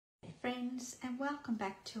friends, and welcome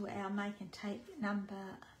back to our Make and Take number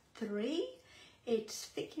 3. It's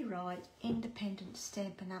Vickywright Independent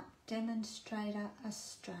Stampin' Up Demonstrator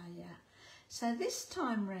Australia. So this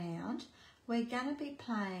time round we're going to be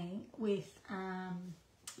playing with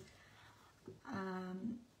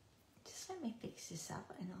just let me fix this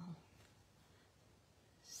up and I'll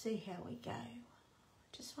see how we go.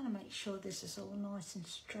 Just want to make sure this is all nice and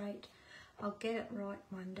straight. I'll get it right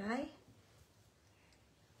one day.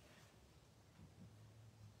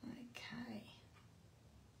 Okay,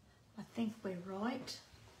 I think we're right.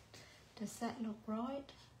 Does that look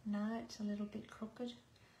right? No, it's a little bit crooked.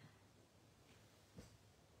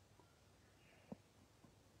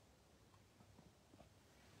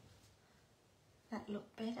 That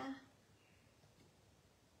look better?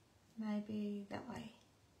 Maybe that way.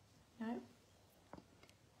 No?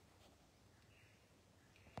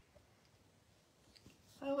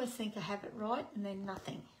 I always think I have it right and then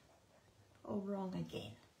nothing, or wrong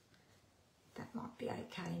again. That might be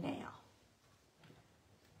okay now.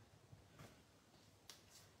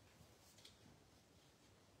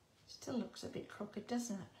 Still looks a bit crooked,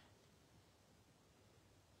 doesn't it?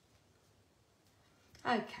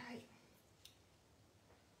 Okay.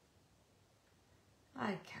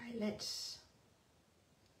 Okay, let's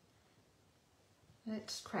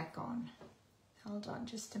crack on. Hold on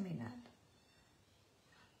just a minute.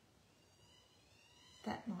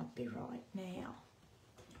 That might be right now.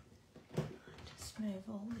 Just move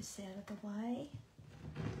all this out of the way.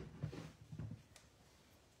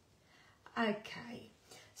 Okay,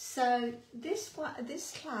 so this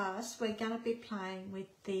class we're going to be playing with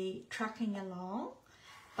the Trucking Along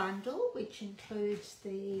bundle, which includes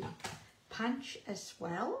the punch as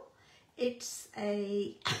well. It's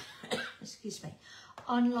a excuse me,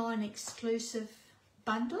 online exclusive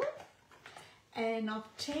bundle, and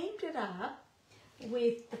I've teamed it up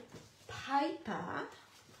with the paper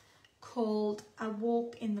called A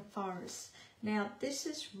Walk in the Forest. Now this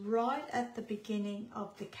is right at the beginning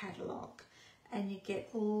of the catalogue and you get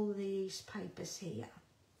all these papers here.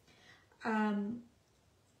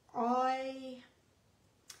 I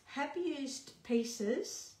have used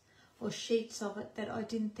pieces or sheets of it that I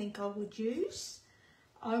didn't think I would use.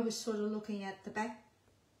 I was sort of looking at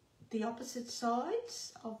the opposite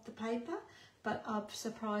sides of the paper, but I've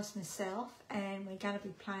surprised myself and we're going to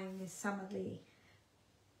be playing with some of the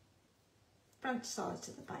front sides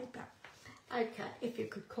of the paper. Okay, if you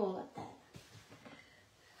could call it that.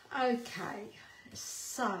 Okay,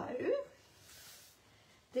 so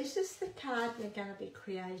this is the card we're going to be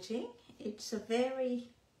creating. It's a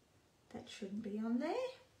very, that shouldn't be on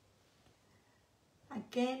there.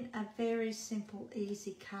 Again, a very simple,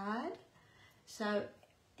 easy card. So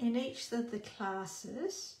in each of the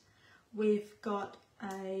classes, we've got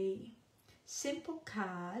a simple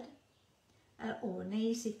card or an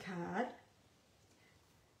easy card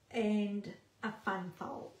and a fun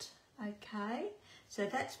fold. Okay, so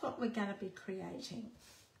that's what we're going to be creating.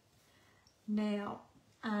 Now,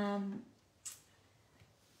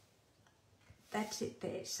 that's it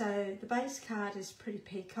there. So the base card is Pretty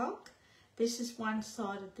Peacock. This is one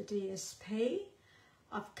side of the DSP.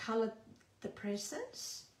 I've coloured the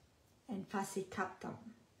presents and fussy cut them.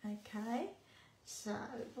 Okay, so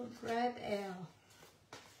we'll grab our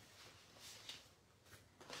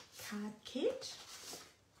card kit,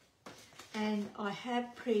 and I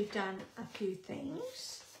have pre-done a few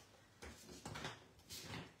things,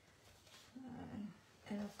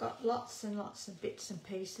 and I've got lots and lots of bits and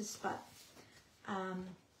pieces, but I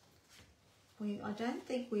don't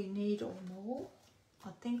think we need all more. I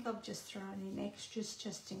think I've just thrown in extras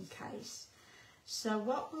just in case. So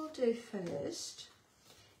what we'll do first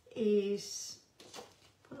is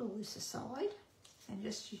put all this aside and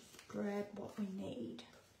just grab what we need.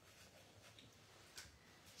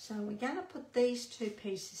 So we're going to put these two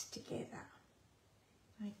pieces together.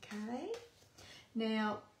 Okay.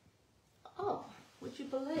 Now, oh, would you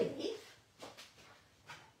believe,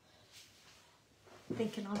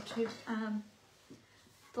 thinking I'm too,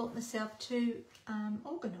 thought myself too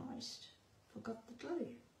organised, forgot the glue.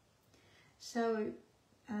 So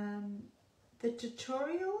the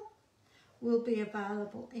tutorial will be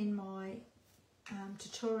available in my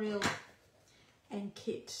tutorial and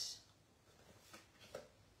kits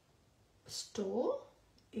store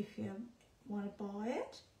if you want to buy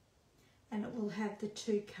it, and it will have the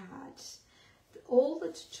two cards. All the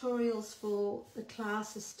tutorials for the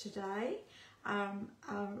classes today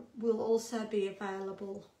will also be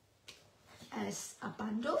available as a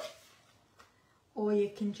bundle, or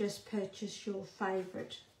you can just purchase your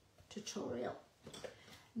favourite tutorial.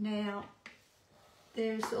 Now,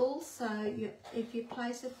 There's also, if you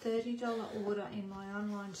place a $30 order in my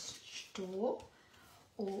online store,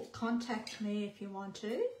 or contact me if you want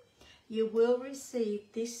to, you will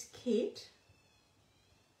receive this kit,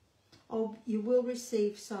 or you will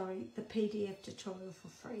receive, sorry, the PDF tutorial for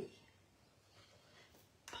free.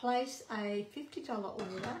 Place a $50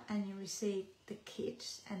 order and you receive the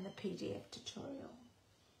kit and the PDF tutorial.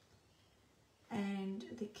 And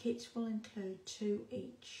the kits will include 2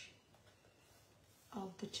 each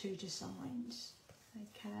of the 2 designs.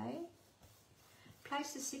 Okay.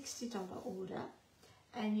 Place a $60 order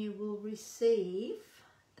and you will receive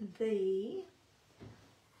the,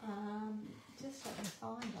 just let me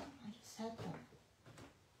find them, I just had them.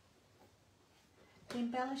 The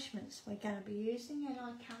embellishments we're going to be using, and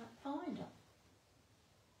I can't find them.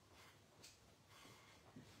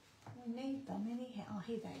 We need them anyhow. Oh,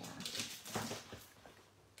 here they are.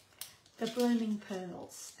 The blooming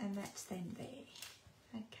pearls, and that's them there.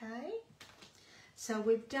 Okay. So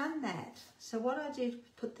we've done that. So what I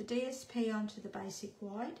did, put the DSP onto the basic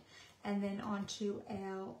white, and then onto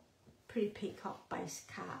our Pretty Peacock base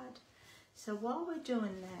card. So while we're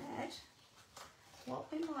doing that, what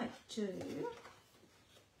we might do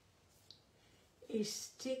is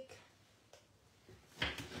stick, I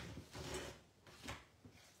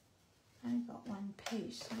only got one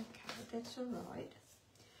piece, okay, that's all right.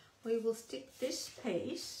 We will stick this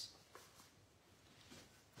piece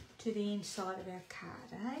to the inside of our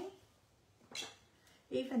card, eh?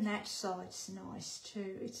 Even that side's nice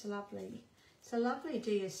too. It's a lovely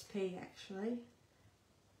DSP actually.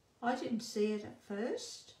 I didn't see it at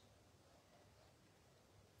first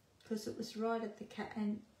because it was right at the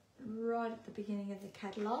beginning of the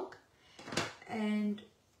catalogue, and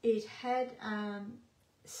it had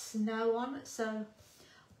snow on it, so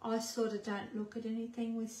I sort of don't look at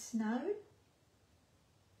anything with snow,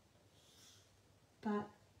 but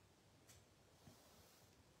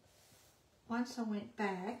once I went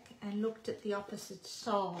back and looked at the opposite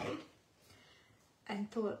side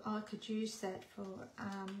and thought I could use that for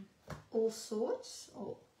all sorts,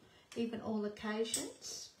 or even all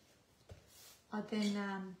occasions, I then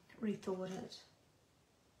rethought it.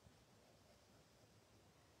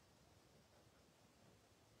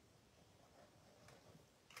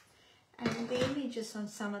 And the images on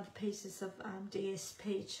some of the pieces of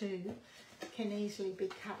DSP too can easily be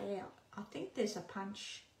cut out. I think there's a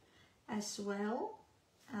punch as well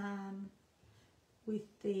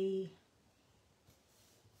with the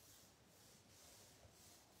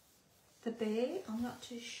bear. I'm not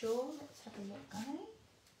too sure. Let's have a look, eh?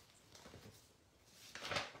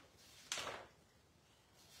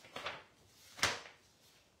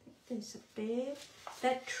 There's a bear.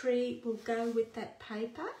 That tree will go with that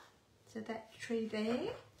paper. So that tree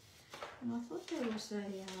there. And I thought there was a,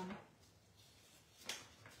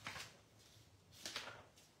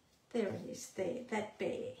 there it is there, that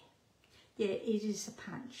bear. Yeah, it is a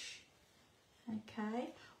punch.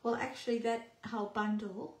 Okay. Well, actually that whole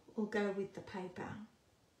bundle will go with the paper.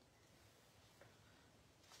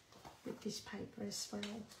 With this paper as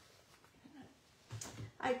well.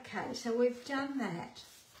 Okay, so we've done that.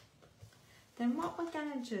 Then what we're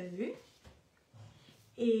going to do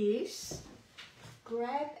is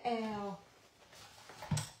grab our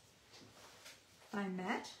foam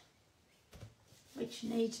mat, which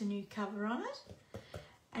needs a new cover on it,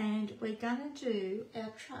 and we're going to do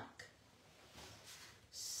our truck.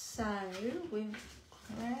 So we'll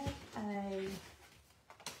grab I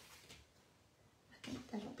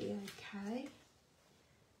think that'll be okay.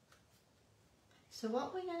 So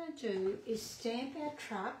what we're going to do is stamp our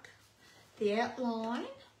truck, the outline,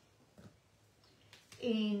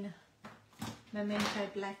 in Memento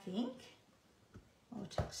black ink or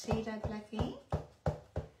Tuxedo black ink.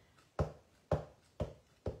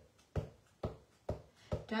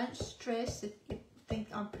 Don't stress if you think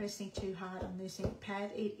I'm pressing too hard on this ink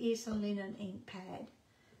pad. It is a linen ink pad.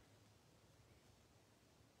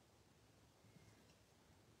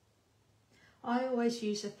 I always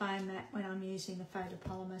use a foam mat when I'm using the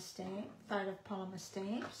photopolymer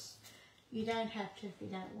stamps. You don't have to if you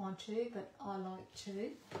don't want to, but I like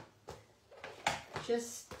to.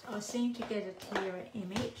 I seem to get a clearer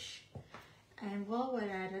image. And while we're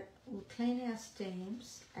at it, we'll clean our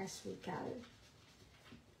stamps as we go.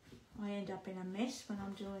 I end up in a mess when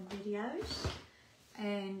I'm doing videos,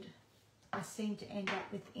 and I seem to end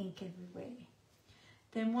up with ink everywhere.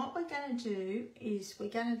 Then what we're going to do is we're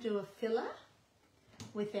going to do a filler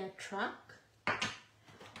with our truck,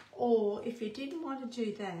 or if you didn't want to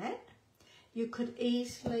do that, you could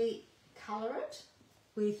easily colour it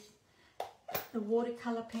with the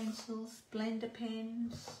watercolour pencils, blender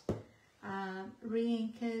pens,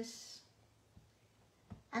 re-inkers,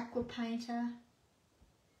 aqua painter,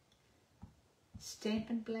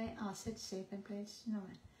 Stampin blend, oh, I said Stampin blends, no,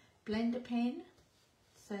 blender pen.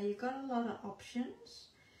 So you've got a lot of options.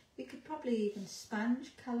 You could probably even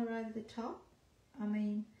sponge colour over the top. I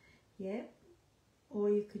mean, yeah. Or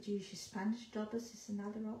you could use your sponge daubers as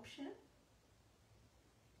another option.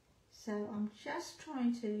 So I'm just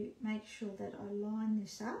trying to make sure that I line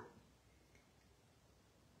this up.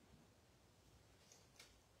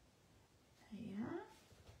 There you are.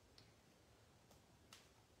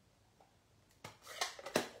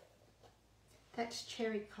 That's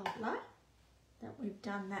cherry cobbler that we've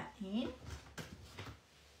done that in.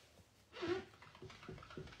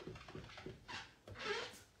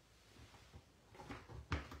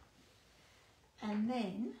 And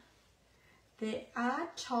then there are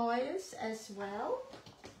tires as well.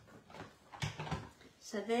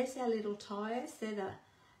 So there's our little tires. They're the,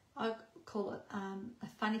 I call it a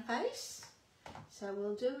funny face. So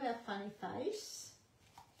we'll do our funny face.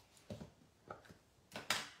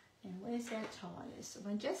 And where's our tires? So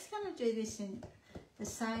we're just going to do this in the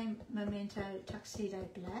same Memento Tuxedo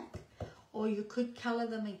black, or you could colour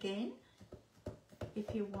them again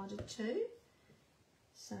if you wanted to.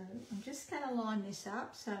 So I'm just going to line this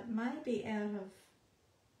up so it may be out of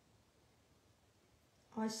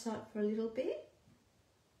eyesight for a little bit.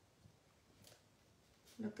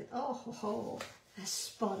 Look at, oh, that's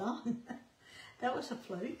spot on. That was a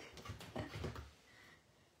fluke.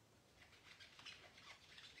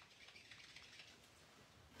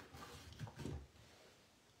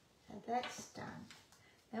 So that's done.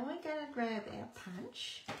 Then we're going to grab our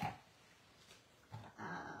punch.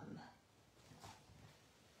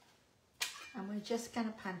 And we're just going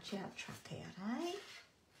to punch our truck out, eh?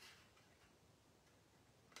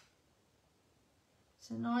 It's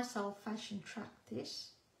a nice old-fashioned truck, this.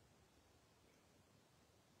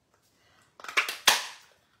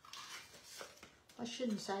 I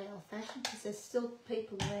shouldn't say old-fashioned because there's still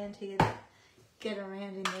people around here that get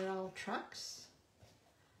around in their old trucks.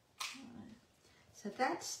 So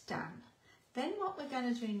that's done. Then what we're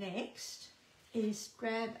going to do next is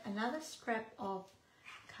grab another scrap of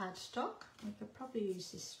cardstock. We could probably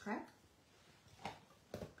use this scrap.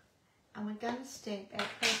 And we're going to stamp our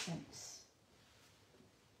presents.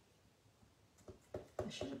 I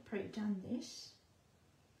should have pre-done this.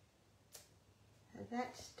 So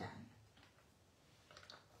that's done.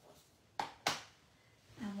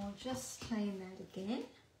 And we'll just clean that again.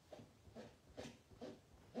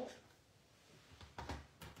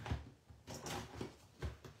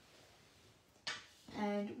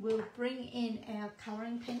 And we'll bring in our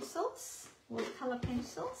colouring pencils, watercolour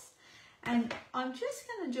pencils. And I'm just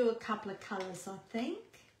going to do a couple of colours, I think.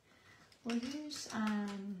 We'll use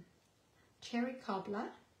cherry cobbler,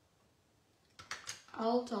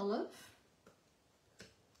 old olive,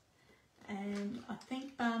 and I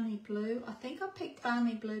think balmy blue. I think I picked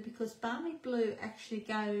balmy blue because balmy blue actually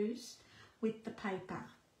goes with the paper.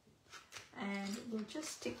 And we'll just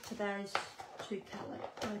stick to those two colours,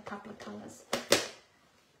 or a couple of colours.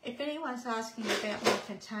 If anyone's asking about my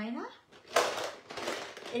container,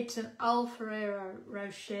 it's an old Ferrero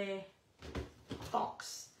Rocher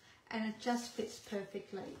box and it just fits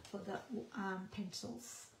perfectly for the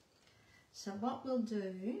pencils. So what we'll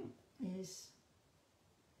do is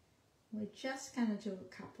we're just going to do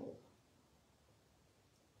a couple.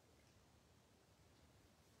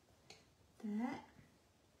 That.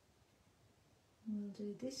 We'll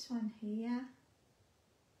do this one here.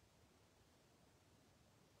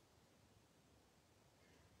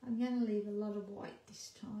 I'm going to leave a lot of white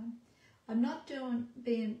this time. I'm not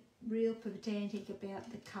being real pedantic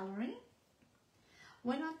about the colouring.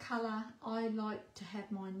 When I colour, I like to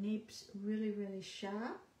have my nibs really, really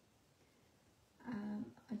sharp.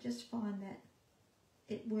 I just find that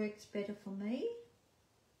it works better for me.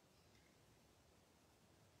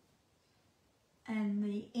 And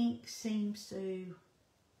the ink seems to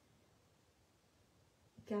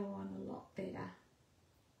go on a lot better.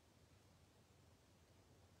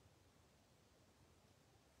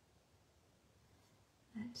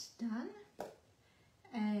 That's done,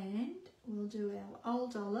 and we'll do our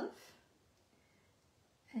old olive,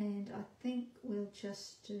 and I think we'll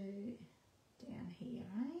just do down here,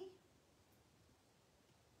 eh?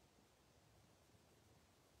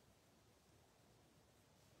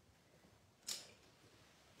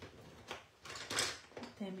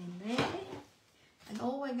 Put them in there, and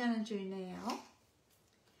all we're going to do now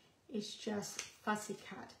is just fussy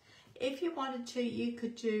cut. If you wanted to, you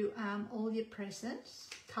could do all your presents,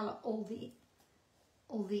 colour all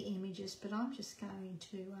the images, but I'm just going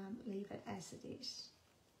to leave it as it is.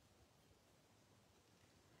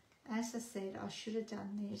 As I said, I should have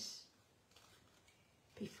done this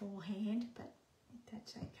beforehand, but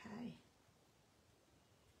that's okay.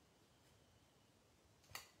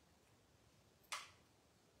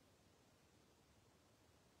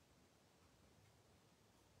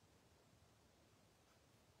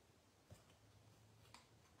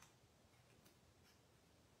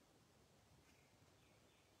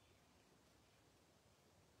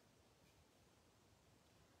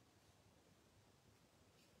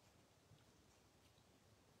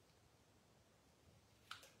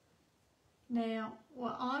 Now,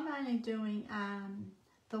 well, I'm only doing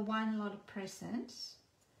the one lot of presents,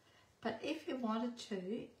 but if you wanted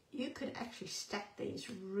to, you could actually stack these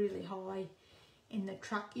really high in the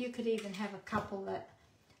truck. You could even have a couple that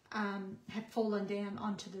have fallen down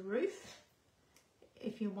onto the roof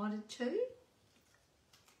if you wanted to.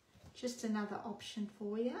 Just another option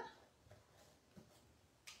for you.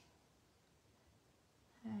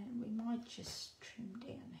 And we might just trim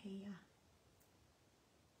down here.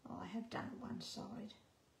 Oh, I have done one side.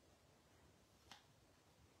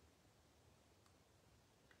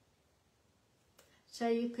 So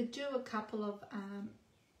you could do a couple of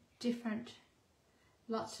different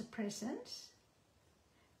lots of presents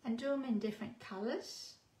and do them in different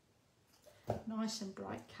colours, nice and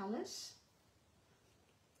bright colours.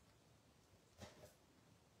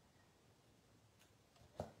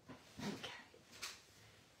 Okay,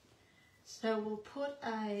 so we'll put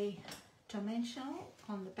a dimensional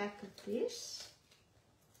on the back of this.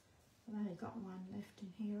 I've only got one left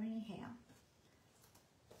in here anyhow.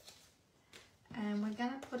 And we're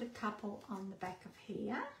going to put a couple on the back of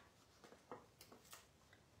here.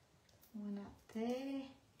 One up there.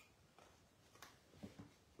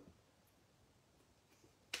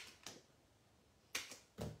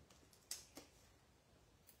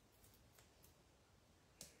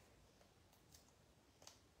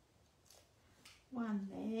 One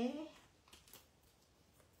there.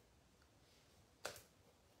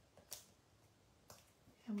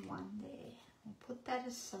 And one there. We'll put that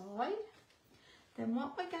aside. Then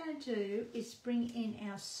what we're going to do is bring in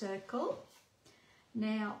our circle.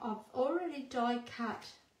 Now I've already die cut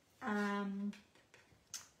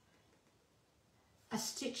a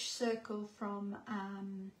stitch circle from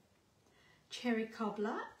Cherry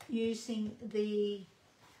Cobbler using the,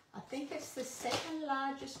 I think it's the second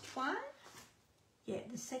largest one. Yeah,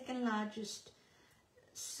 the second largest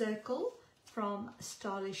circle from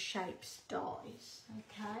Stylish Shapes dies.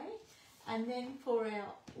 Okay, and then for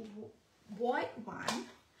our white one,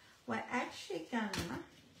 we're actually gonna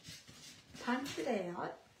punch it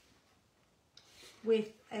out with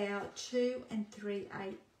our 2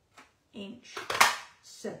 3/8 inch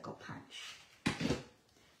circle punch.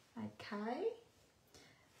 Okay,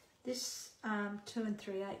 this 2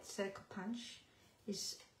 3/8 circle punch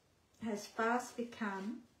has fast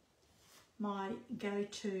become my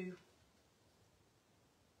go-to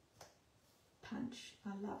punch. I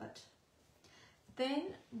love it.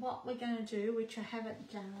 Then what we're going to do, which I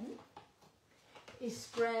haven't done, is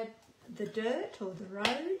grab the dirt or the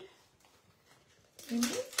road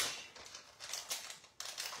image,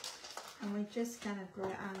 and we're just going to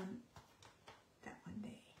grab that one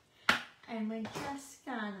there, and we're just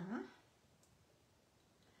going to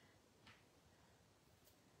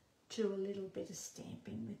do a little bit of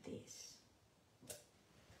stamping with this.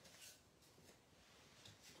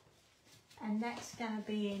 And that's going to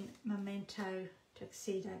be in Memento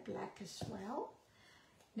Tuxedo Black as well.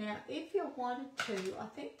 Now, if you wanted to, I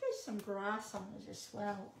think there's some grass on it as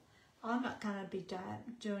well. I'm not going to be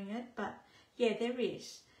doing it, but yeah, there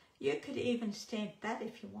is. You could even stamp that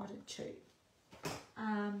if you wanted to.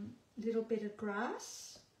 Little bit of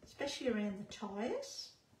grass, especially around the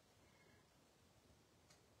tyres.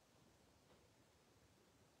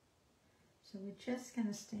 So we're just going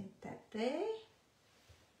to stamp that there.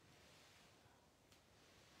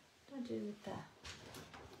 What do I do with that?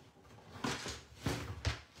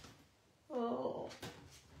 Oh.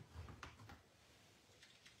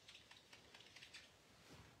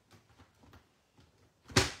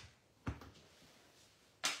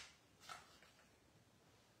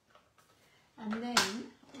 And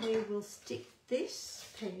then we will stick this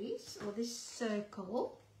piece or this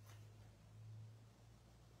circle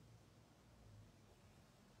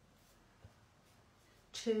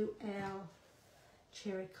to our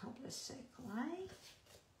Cherry Cobbler circle, eh?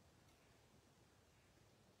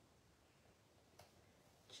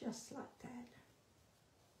 Just like that.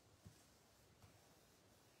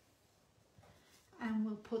 And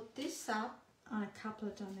we'll put this up on a couple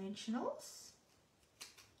of dimensionals.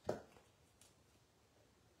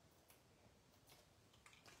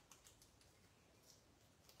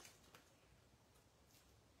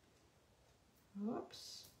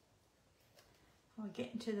 Whoops. We're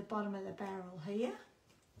getting to the bottom of the barrel here.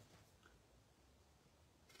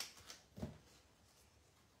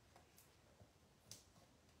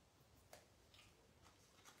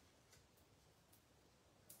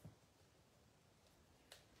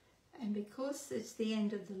 And because it's the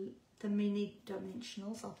end of the mini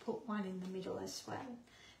dimensionals, I'll put one in the middle as well,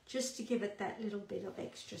 just to give it that little bit of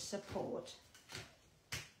extra support.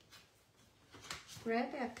 Grab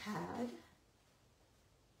our card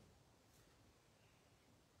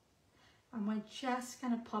and we're just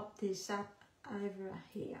going to pop this up over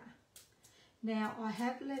here. Now I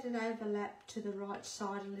have let it overlap to the right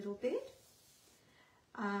side a little bit.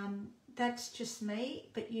 That's just me,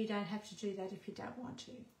 but you don't have to do that if you don't want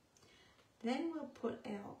to. Then we'll put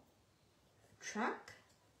our truck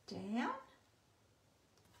down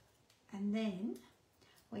and then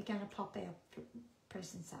we're going to pop our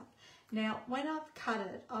presents up. Now when I've cut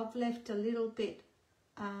it, I've left a little bit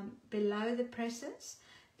below the presents.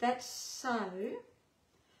 That's so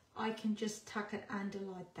I can just tuck it under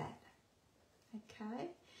like that. Okay.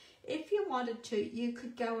 If you wanted to, you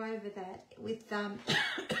could go over that with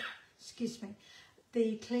excuse me,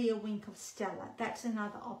 the clear wink of Stella. That's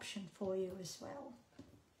another option for you as well.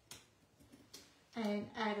 And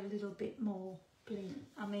add a little bit more bling.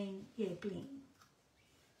 Bling.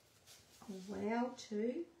 Wow,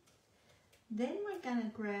 too. Then we're going to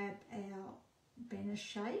grab our banner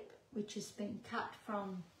shape, which has been cut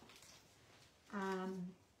from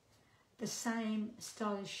the same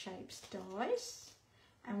Stylish Shapes dies,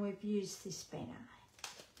 and we've used this banner.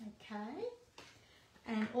 Okay.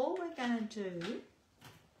 And all we're going to do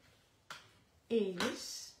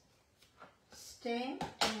is stamp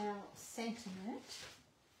our sentiment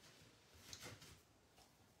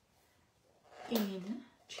in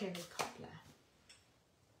Cherry Cobbler.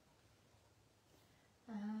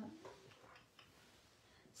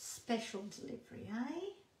 Special delivery,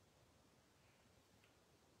 eh?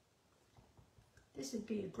 This would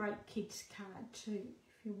be a great kids card too,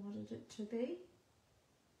 if you wanted it to be.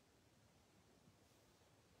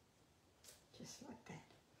 Just like that.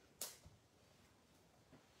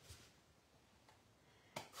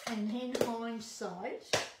 And in hindsight,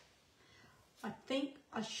 I think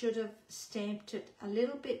I should have stamped it a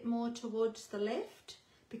little bit more towards the left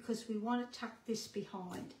because we want to tuck this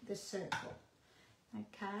behind the circle.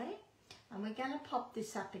 Okay, and we're going to pop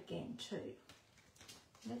this up again too.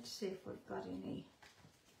 Let's see if we've got any.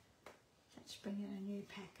 Let's bring in a new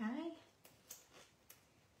pack, eh?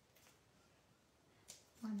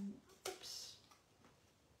 One, oops.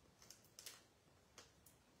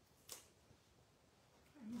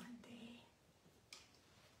 And one there.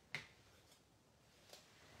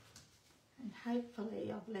 And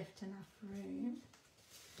hopefully I've left enough room.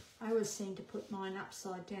 I always seem to put mine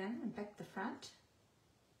upside down and back the front.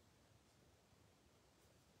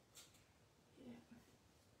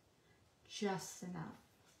 Just enough.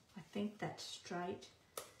 I think that's straight.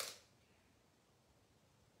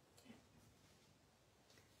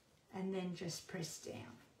 And then just press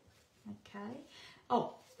down. Okay.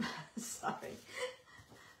 Oh, sorry.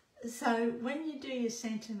 So when you do your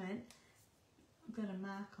sentiment, I've got a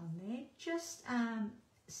mark on there. Just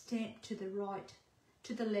stamp to the right,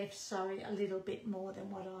 to the left, sorry, a little bit more than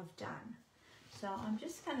what I've done. So I'm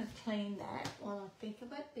just going to clean that while I think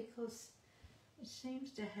of it because it seems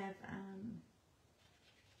to have,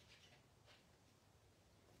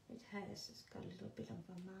 it's got a little bit of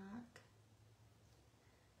a mark.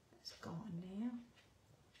 It's gone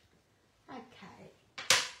now. Okay.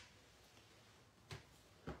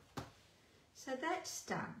 So that's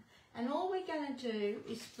done. And all we're going to do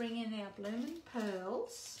is bring in our blooming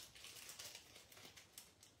pearls.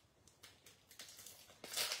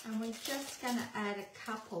 And we're just going to add a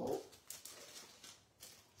couple.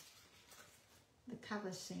 The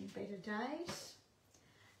colour's seen better days,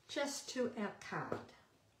 just to our card.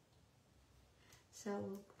 So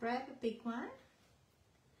we'll grab a big one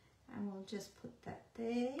and we'll just put that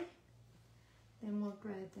there. Then we'll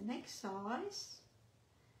grab the next size,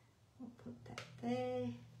 we'll put that there,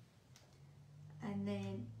 and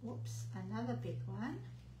then, whoops, another big one,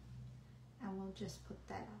 and we'll just put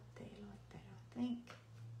that up there like that, I think.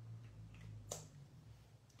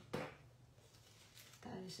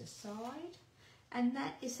 Those aside. And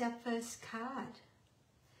that is our first card.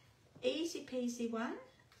 Easy peasy one,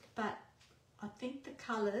 but I think the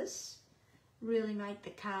colours really make the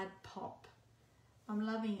card pop. I'm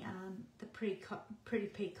loving the Pretty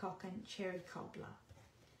Peacock and Cherry Cobbler.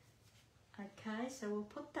 Okay, so we'll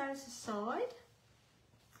put those aside.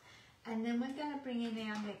 And then we're going to bring in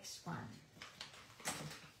our next one.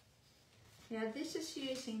 Now this is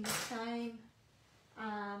using the same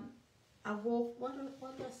a walk, what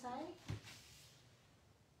did I say?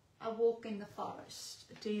 A Walk in the Forest,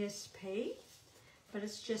 DSP, but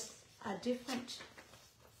it's just a different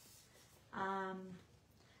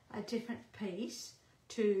piece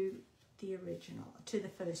to the original, to the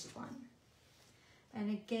first one.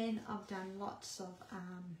 And again, I've done lots of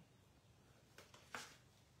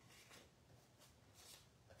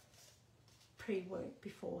pre-work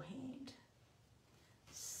beforehand.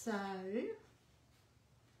 So,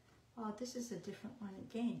 oh, this is a different one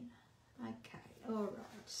again. Okay, all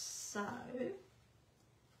right, so,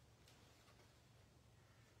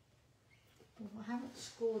 well, I haven't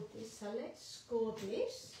scored this, so let's score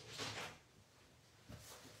this.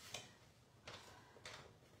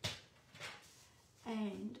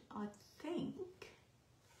 And I think,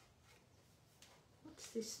 what's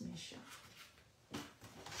this measure? I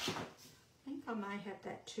think I may have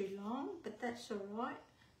that too long, but that's all right.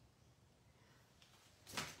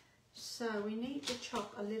 So we need to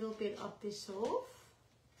chop a little bit of this off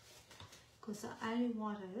because I only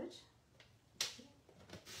wanted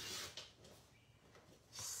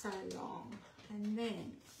so long, and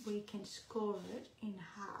then we can score it in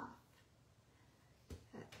half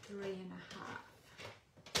at 3.5.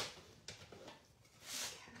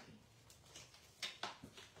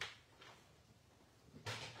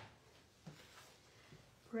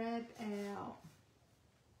 Grab our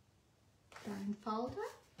bone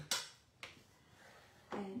folder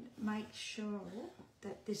and make sure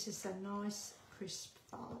that this is a nice crisp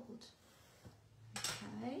fold.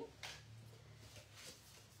 Okay.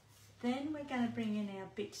 Then we're going to bring in our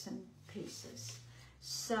bits and pieces.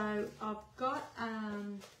 So I've got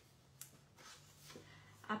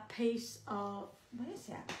a piece of, where's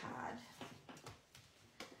our card?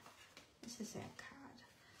 This is our card.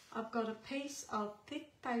 I've got a piece of thick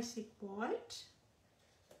basic white,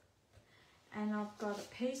 and I've got a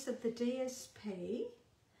piece of the DSP,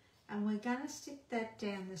 and we're going to stick that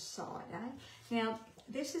down the side. Now,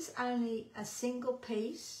 this is only a single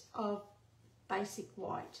piece of basic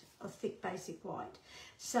white, of thick basic white.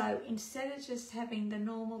 So instead of just having the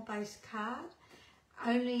normal base card,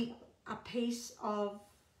 only a piece of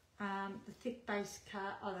the thick base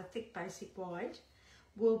card, or the thick basic white,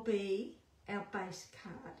 will be our base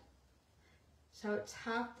card. So it's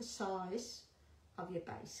half the size of your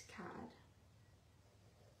base card.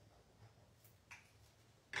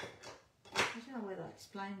 I don't know whether I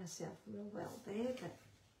explained myself real well there, but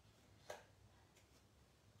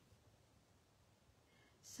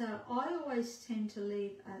so I always tend to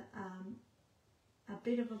leave a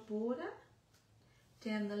bit of a border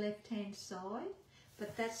down the left hand side,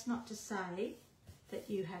 but that's not to say that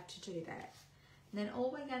you have to do that. And then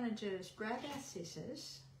all we're going to do is grab our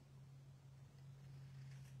scissors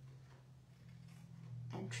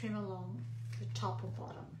and trim along the top or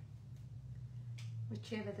bottom,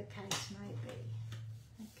 whichever the case may be.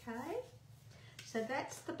 Okay, so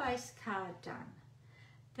that's the base card done.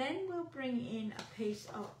 Then we'll bring in a piece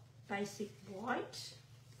of basic white.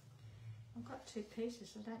 I've got two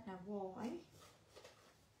pieces, I don't know why.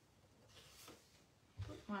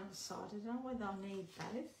 Put one aside, I don't know whether I'll need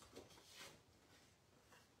both.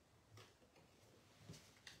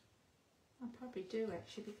 I probably do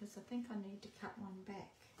actually, because I think I need to cut one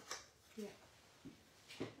back. Yeah.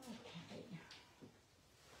 Okay.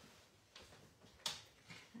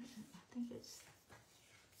 I think it's...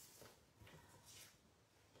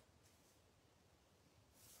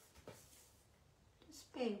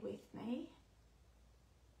 Just bear with me.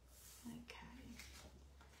 Okay.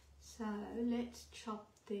 So let's chop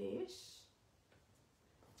this.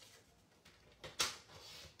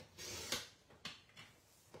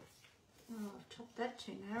 Oh, I've chopped that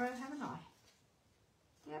too narrow, haven't I?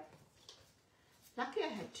 Yep. Lucky I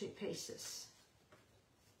had two pieces.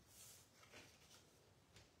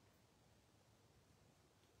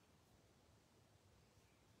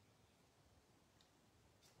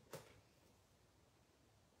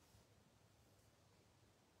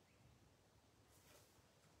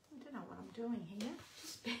 I don't know what I'm doing here.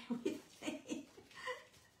 Just bear with me.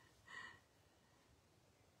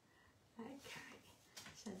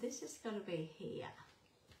 So this has got to be here.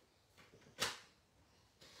 I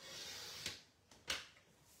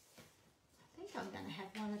think I'm going to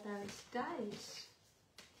have one of those days.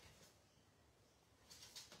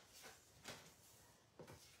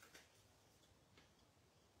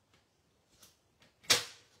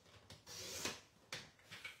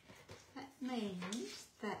 That means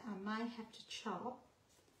that I may have to chop.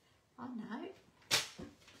 Oh no.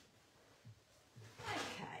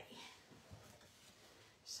 Okay.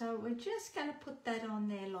 So we're just going to put that on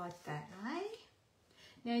there like that, eh?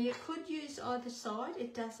 Now you could use either side,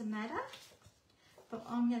 it doesn't matter, but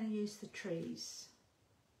I'm going to use the trees.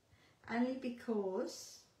 Only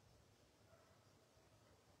because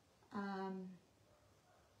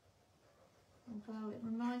although it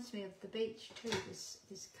reminds me of the beach too,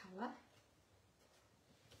 this colour.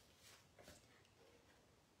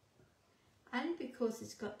 Only because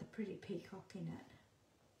it's got the pretty peacock in it.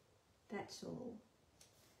 That's all.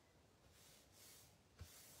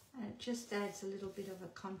 And it just adds a little bit of a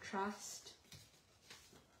contrast.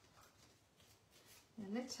 Now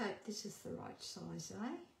let's hope this is the right size,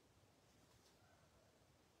 eh?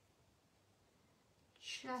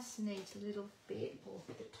 Just needs a little bit off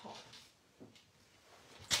the top.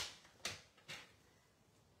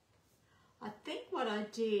 I think what I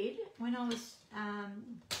did when I was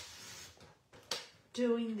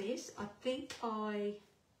doing this, I think I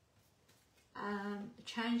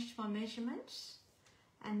changed my measurements,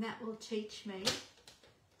 and that will teach me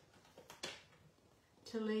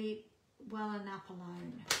to leave well enough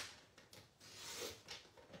alone.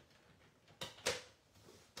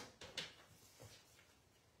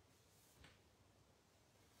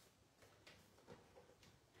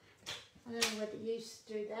 I don't know whether you used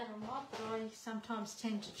to do that or not, but I sometimes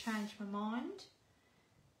tend to change my mind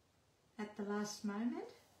at the last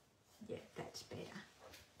moment. Yeah, that's better.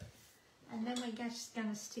 And then we're just going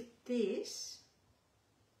to stick this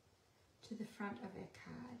to the front of our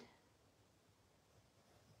card.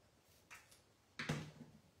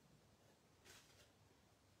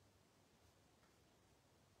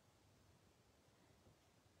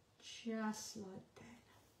 Just like that.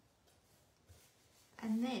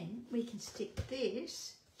 And then we can stick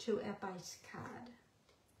this to our base card.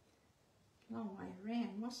 Long way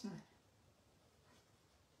around, wasn't it?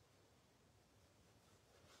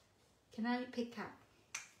 Can only pick up.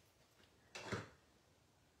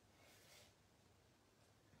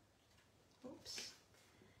 Oops.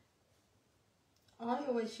 I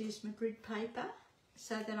always use my grid paper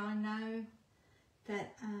so that I know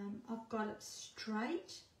that I've got it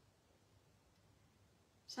straight.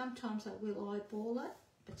 Sometimes I will eyeball it,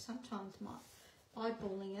 but sometimes my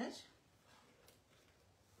eyeballing it,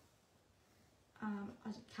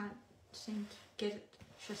 I can't seem to get it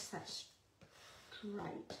just that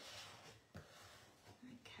straight.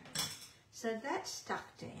 Okay, so that's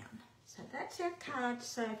stuck down. So that's our card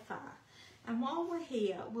so far. And while we're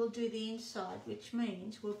here, we'll do the inside, which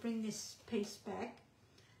means we'll bring this piece back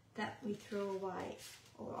that we threw away,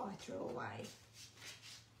 or I threw away.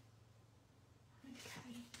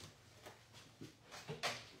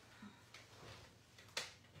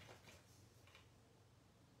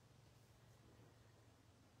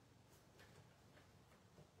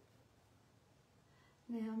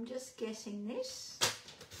 Now I'm just guessing this.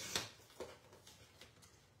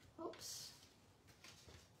 Oops.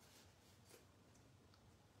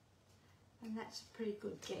 And that's a pretty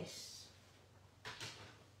good guess.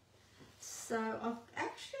 So I've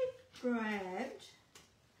actually grabbed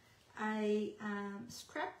a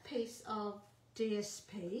scrap piece of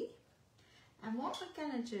DSP, and what we're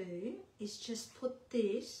going to do is just put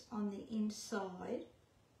this on the inside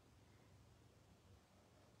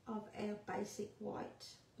of our basic white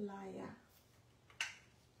layer.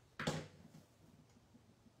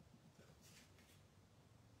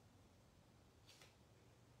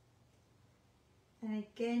 And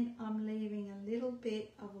again, I'm leaving a little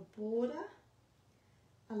bit of a border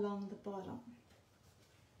along the bottom,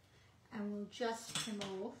 and we'll just trim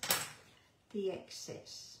off the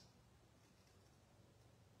excess.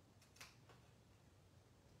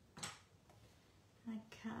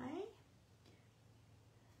 Okay.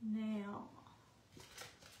 Now,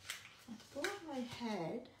 I thought I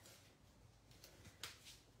had,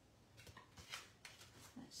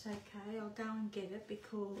 that's okay, I'll go and get it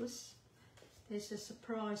because there's a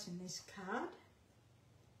surprise in this card.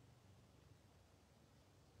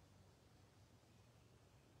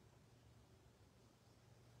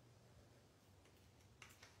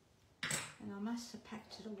 And I must have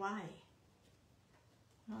packed it away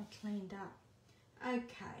when I cleaned up.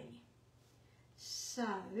 Okay. So,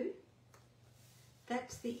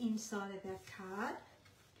 that's the inside of our card,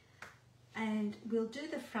 and we'll do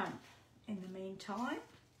the front in the meantime.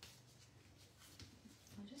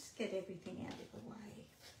 I'll just get everything out of the way.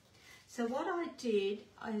 So what I did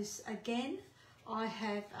is, again, I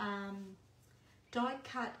have die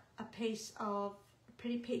cut a piece of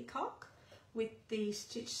Pretty Peacock with the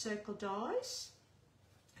stitch circle dies,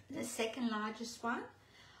 the second largest one.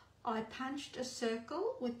 I punched a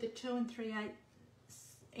circle with the 2 3/8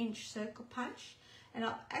 inch circle punch, and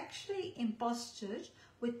I've actually embossed it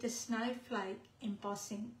with the snowflake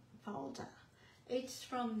embossing folder. It's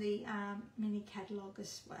from the mini catalogue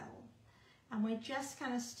as well. And we're just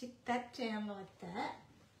going to stick that down like that.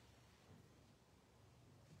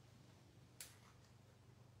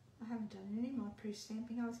 I haven't done any of my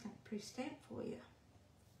pre-stamping. I was going to pre-stamp for you.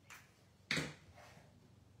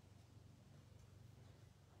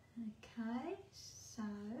 Okay, so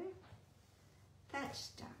that's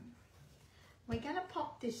done. We're going to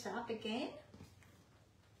pop this up again.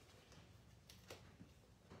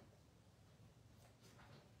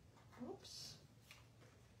 Oops.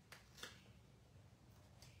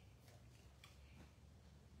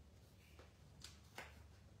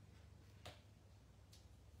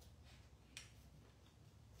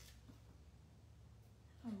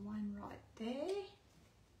 And one right there.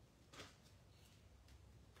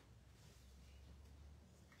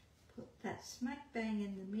 Put that smack bang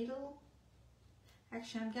in the middle.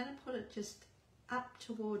 Actually, I'm going to put it just up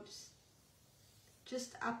towards,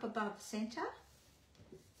 just up above centre.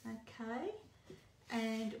 Okay,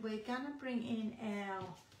 and we're going to bring in our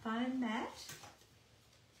foam mat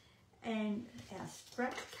and our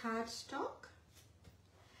scrap cardstock,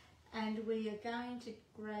 and we are going to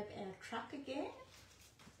grab our truck again,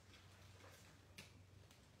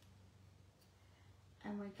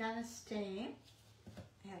 and we're going to stamp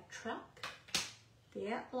our truck,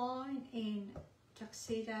 the outline in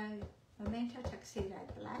Tuxedo, Memento Tuxedo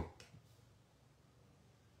Black.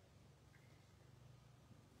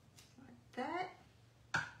 That.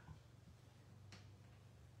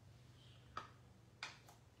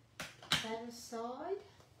 That aside,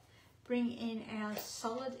 bring in our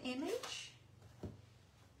solid image.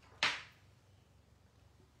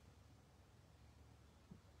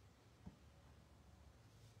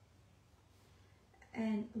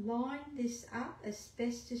 And line this up as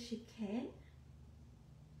best as you can.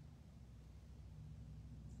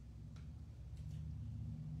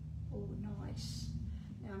 Oh, nice.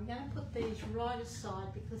 Now I'm going to put these right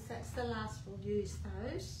aside because that's the last we'll use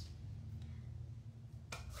those.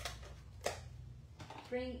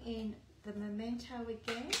 Bring in the Memento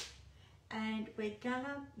again, and we're going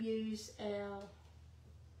to use our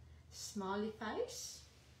smiley face.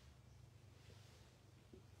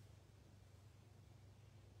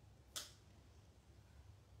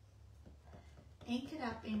 Ink it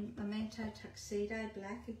up in Memento Tuxedo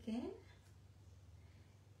Black again,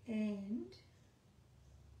 and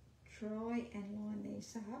try and line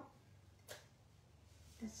these up.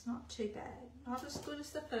 That's not too bad. Not as good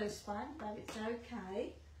as the first one, but it's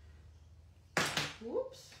okay.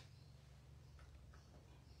 Whoops.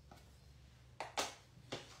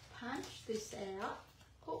 Punch this out.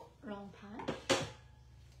 Oh, wrong punch.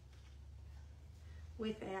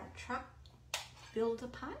 With our truck builder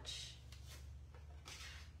punch.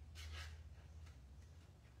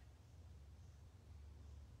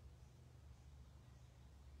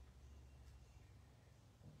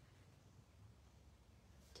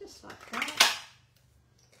 Just like that.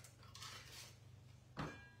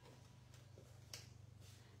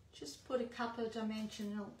 Just put a couple of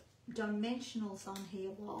dimensionals on here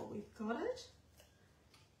while we've got it.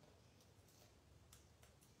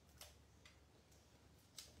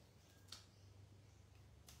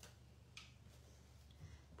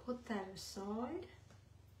 Put that aside.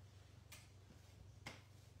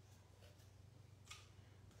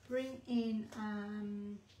 Bring in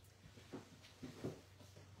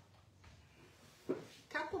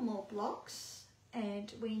couple more blocks,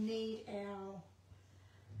 and we need our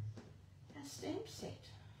stamp set.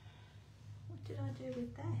 What did I do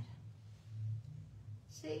with that?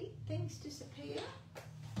 See, things disappear.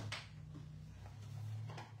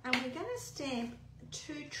 And we're going to stamp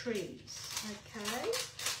 2 trees, okay?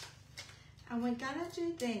 And we're going to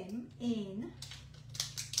do them in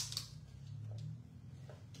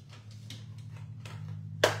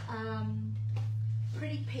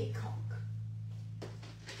Pretty Peacock.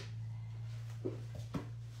 I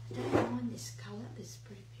don't mind this colour, this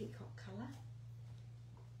Pretty Peacock colour.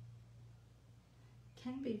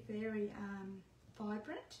 Can be very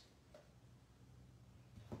vibrant.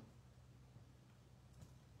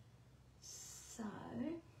 So,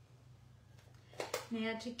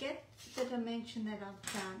 now to get the dimension that I've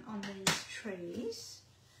done on these trees,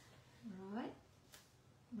 right,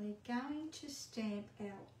 we're going to stamp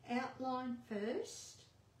our outline first.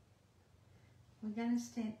 We're going to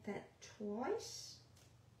stamp that twice.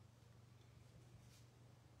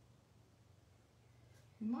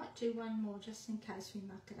 We might do one more just in case we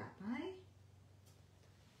muck it up,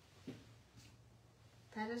 eh?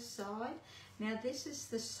 That aside. Now this is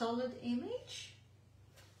the solid image.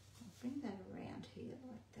 I'll bring that around here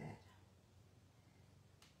like that.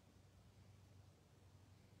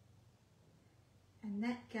 and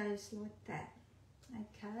that goes like that,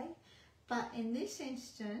 okay? But in this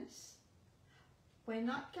instance, we're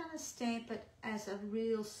not going to stamp it as a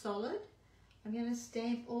real solid. I'm going to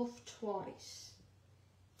stamp off twice,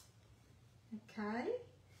 okay?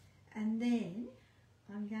 And then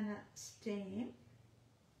I'm going to stamp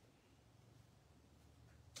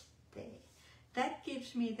there. That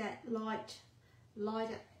gives me that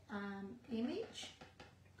lighter image.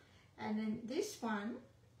 And then this one,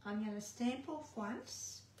 I'm going to stamp off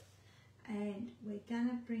once, and we're going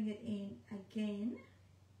to bring it in again.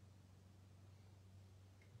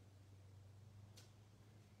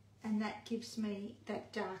 And that gives me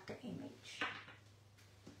that darker image.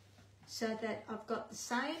 So that I've got the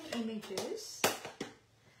same images,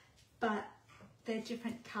 but they're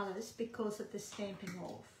different colours because of the stamping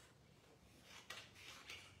off.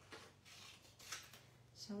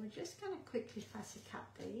 So we're just going to quickly fussy cut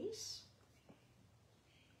these.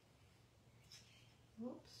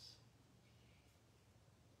 Whoops.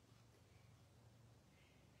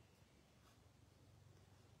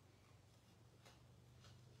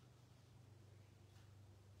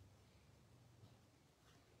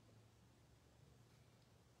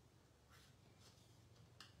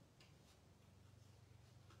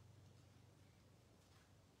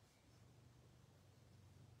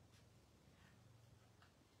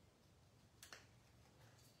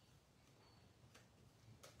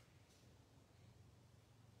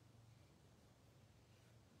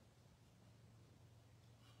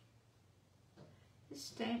 This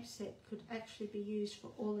stamp set could actually be used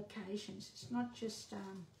for all occasions. It's not just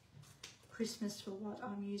Christmas for what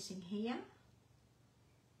I'm using here.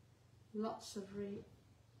 Lots of I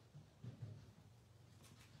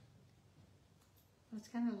was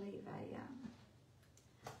going to leave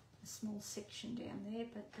a small section down there,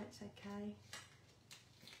 but that's okay.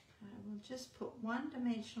 We'll just put one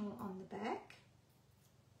dimensional on the back.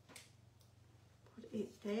 Put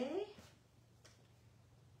it there.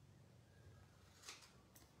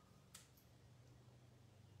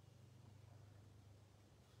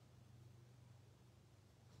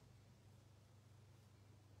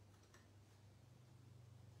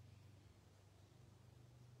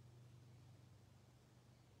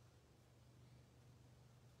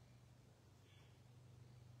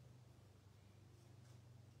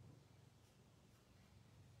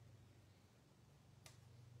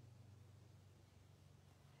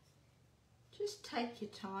 Just take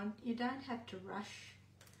your time. You don't have to rush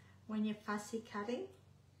when you're fussy cutting.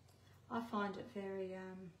 I find it very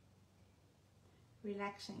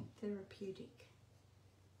relaxing, therapeutic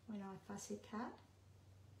when I fussy cut.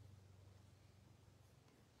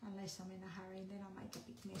 Unless I'm in a hurry, and then I make a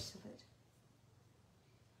big mess of it.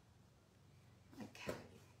 Okay,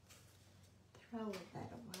 throw all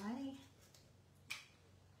that away.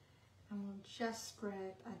 And we'll just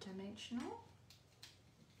grab a dimensional.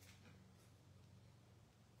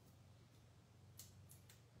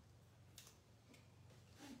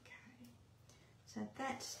 So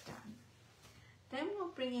that's done. Then we'll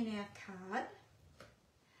bring in our card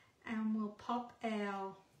and we'll pop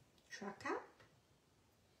our truck up,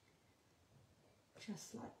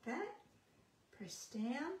 just like that. Press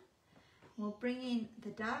down. We'll bring in the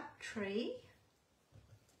dark tree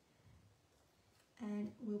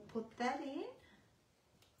and we'll put that in.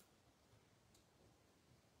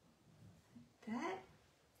 Like that.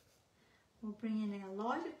 We'll bring in our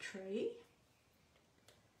lighter tree.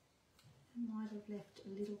 I might have left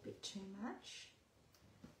a little bit too much.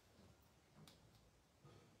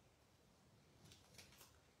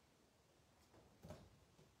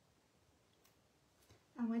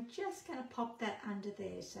 And we're just going to pop that under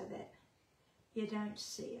there so that you don't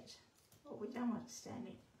see it. Well, we don't want it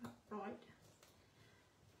standing upright,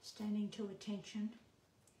 standing to attention.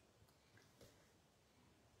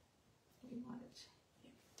 We want it.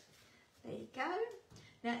 Yeah. There you go.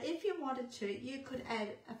 Now, if you wanted to, you could add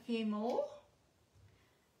a few more.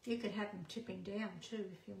 You could have them tipping down too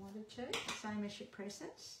if you wanted to, same as your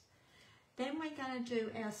presents. Then we're going to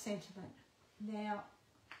do our sentiment. Now,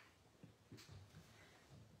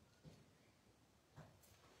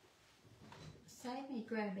 save me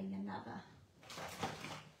grabbing another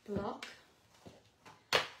block.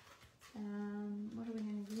 What are we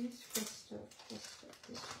going to use? This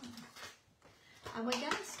one. And we're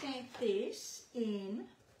going to stamp this in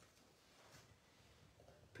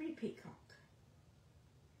Pretty Peacock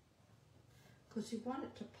because we want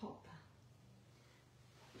it to pop.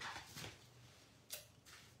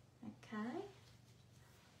 Okay.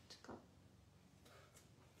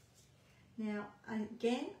 Now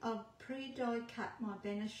again, I've pre-die cut my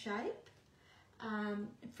banner shape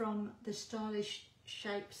from the Stylish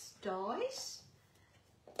Shapes dies.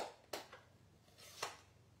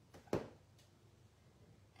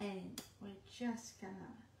 just gonna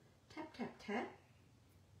tap, tap, tap.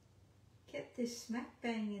 Get this smack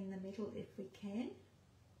bang in the middle if we can.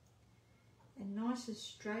 And nice and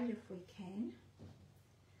straight if we can.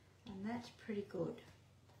 And that's pretty good.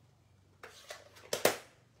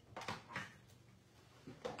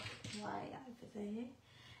 Way over there.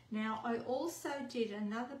 Now I also did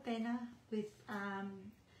another banner with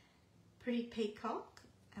Pretty Peacock,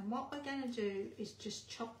 and what we're going to do is just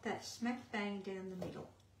chop that smack bang down the middle.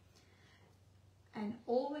 And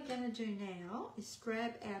all we're going to do now is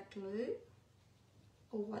grab our glue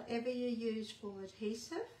or whatever you use for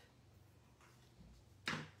adhesive,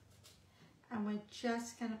 and we're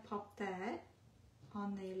just going to pop that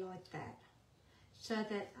on there like that, so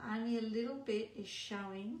that only a little bit is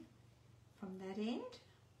showing from that end.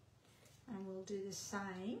 And we'll do the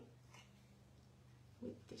same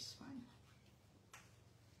with this one.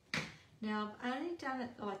 Now I've only done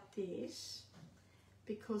it like this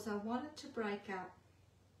because I wanted to break up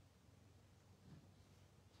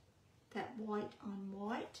that white on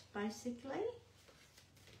white basically,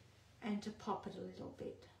 and to pop it a little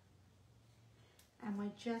bit. And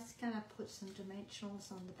we're just going to put some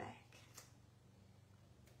dimensionals on the back.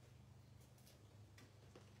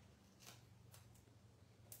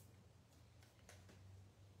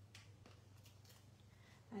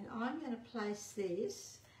 And I'm going to place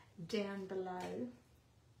this down below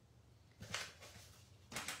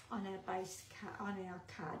on our base on our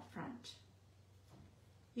card front.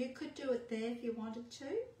 You could do it there if you wanted to.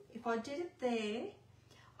 If I did it there,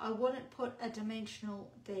 I wouldn't put a dimensional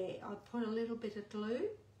there. I'd put a little bit of glue,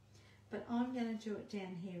 but I'm going to do it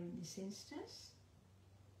down here in this instance,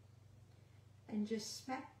 and just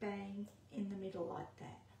smack bang in the middle like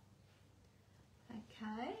that.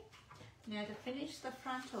 Okay. Now to finish the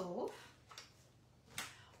front off,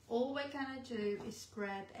 all we're going to do is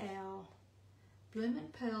grab our Bloom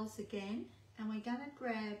and Pearls again, and we're going to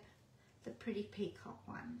grab the Pretty Peacock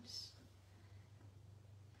ones.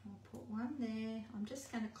 I'll put one there. I'm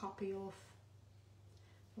just going to copy off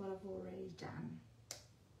what I've already done.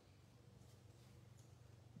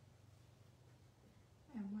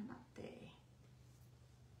 And one up there.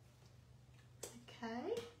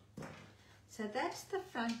 Okay. So that's the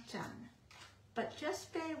front done. But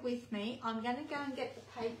just bear with me. I'm going to go and get the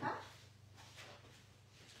paper.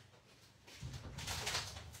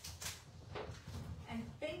 And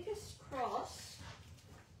fingers crossed.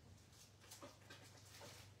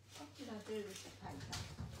 What did I do with the paper?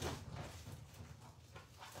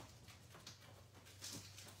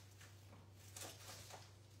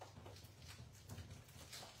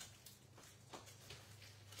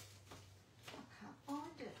 I can't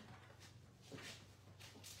find it.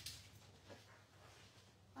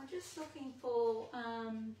 I'm just looking for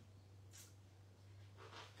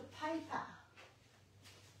the paper.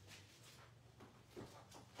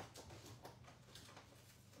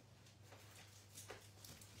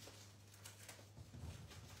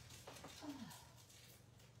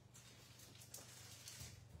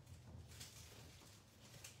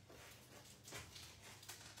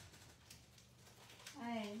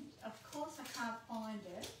 And of course I can't find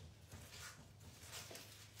it.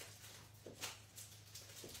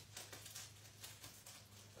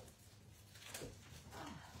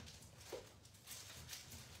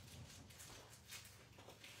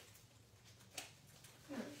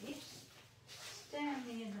 Here it is. Staring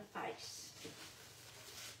me in the face.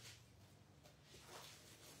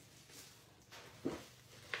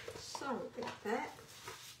 Sorry about that.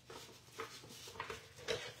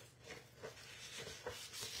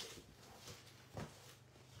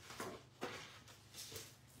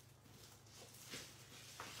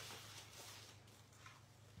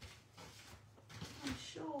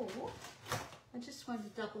 I just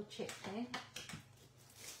wanted to double check there.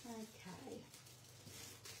 Okay.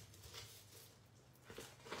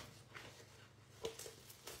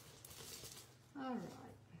 All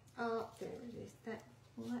right. Oh, there it is. That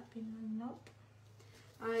will that be no? Nope.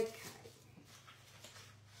 Okay.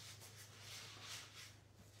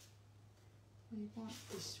 We want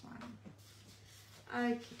this one.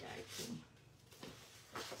 Okie dokie.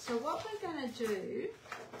 So what we're going to do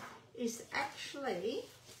is actually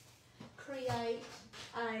create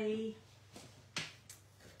a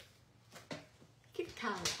gift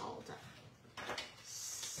card holder.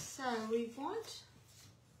 So we want,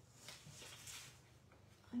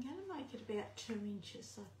 I'm going to make it about 2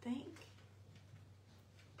 inches, I think.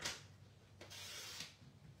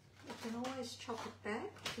 You can always chop it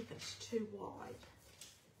back if it's too wide.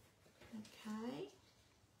 Okay.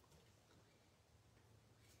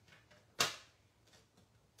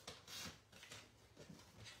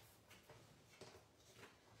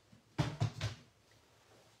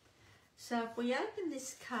 So if we open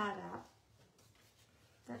this card up,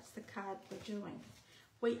 that's the card we're doing.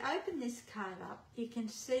 We open this card up, you can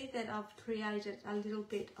see that I've created a little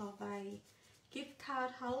bit of a gift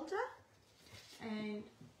card holder, and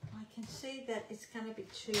I can see that it's going to be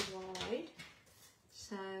too wide,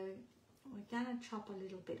 so we're going to chop a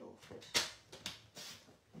little bit off it.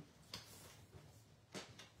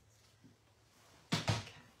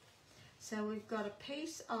 Okay. So we've got a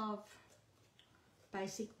piece of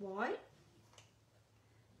basic white,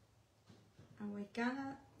 and we're going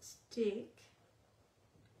to stick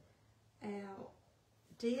our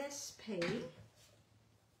DSP,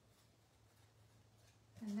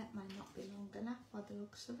 and that may not be long enough by the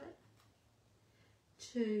looks of it,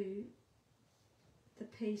 to the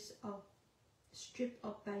piece of strip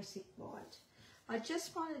of basic white. I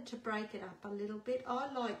just wanted to break it up a little bit. I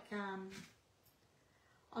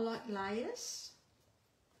like layers.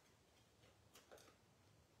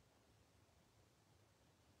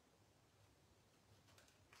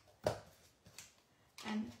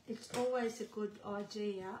 And it's always a good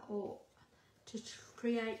idea or to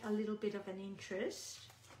create a little bit of an interest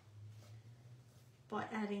by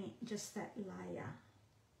adding just that layer.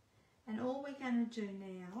 And all we're going to do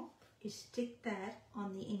now is stick that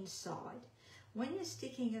on the inside. When you're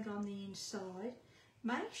sticking it on the inside,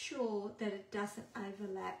 make sure that it doesn't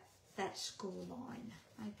overlap that score line,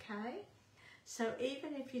 okay? So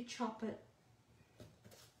even if you chop it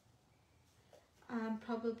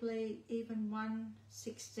probably even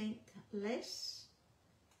 1/16 less,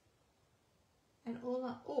 and all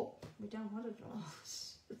that, oh, we don't want it all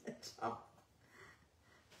at the top.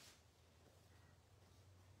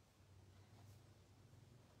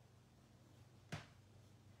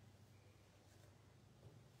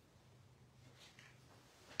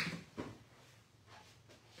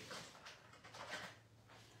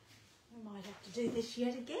 We might have to do this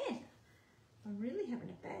yet again. I'm really having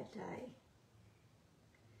a bad day.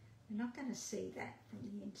 We're not going to see that from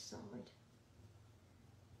the inside.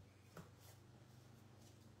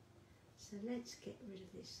 So let's get rid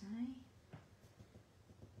of this, eh?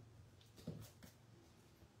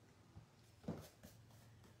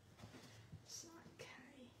 So,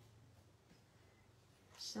 okay.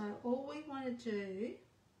 So all we want to do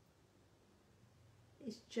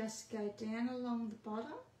is just go down along the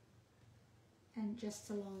bottom and just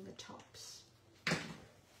along the tops.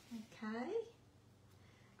 Okay?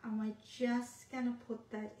 And we're just going to put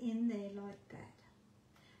that in there like that,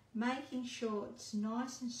 making sure it's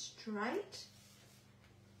nice and straight.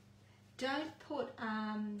 Don't put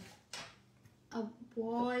a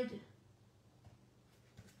wide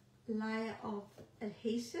layer of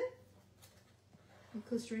adhesive,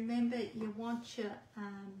 because remember, you want your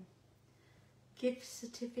gift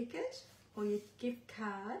certificate or your gift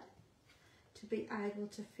card to be able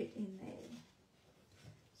to fit in there.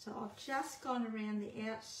 So I've just gone around the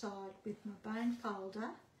outside with my bone folder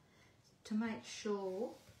to make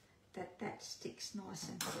sure that that sticks nice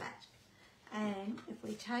and flat. And if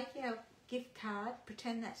we take our gift card,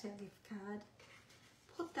 pretend that's our gift card,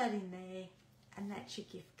 put that in there, and that's your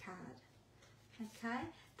gift card. Okay,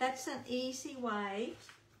 that's an easy way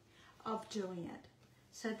of doing it.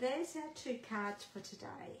 So there's our 2 cards for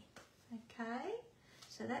today. Okay,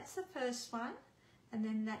 so that's the first one. And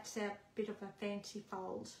then that's our bit of a fancy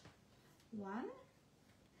fold one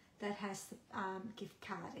that has the gift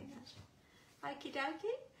card in it. Okie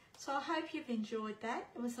dokie. So I hope you've enjoyed that.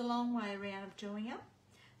 It was a long way around of doing it,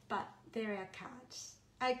 but they're our cards.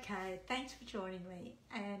 Okay, thanks for joining me,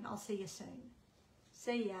 and I'll see you soon.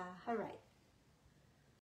 See ya. Hooray.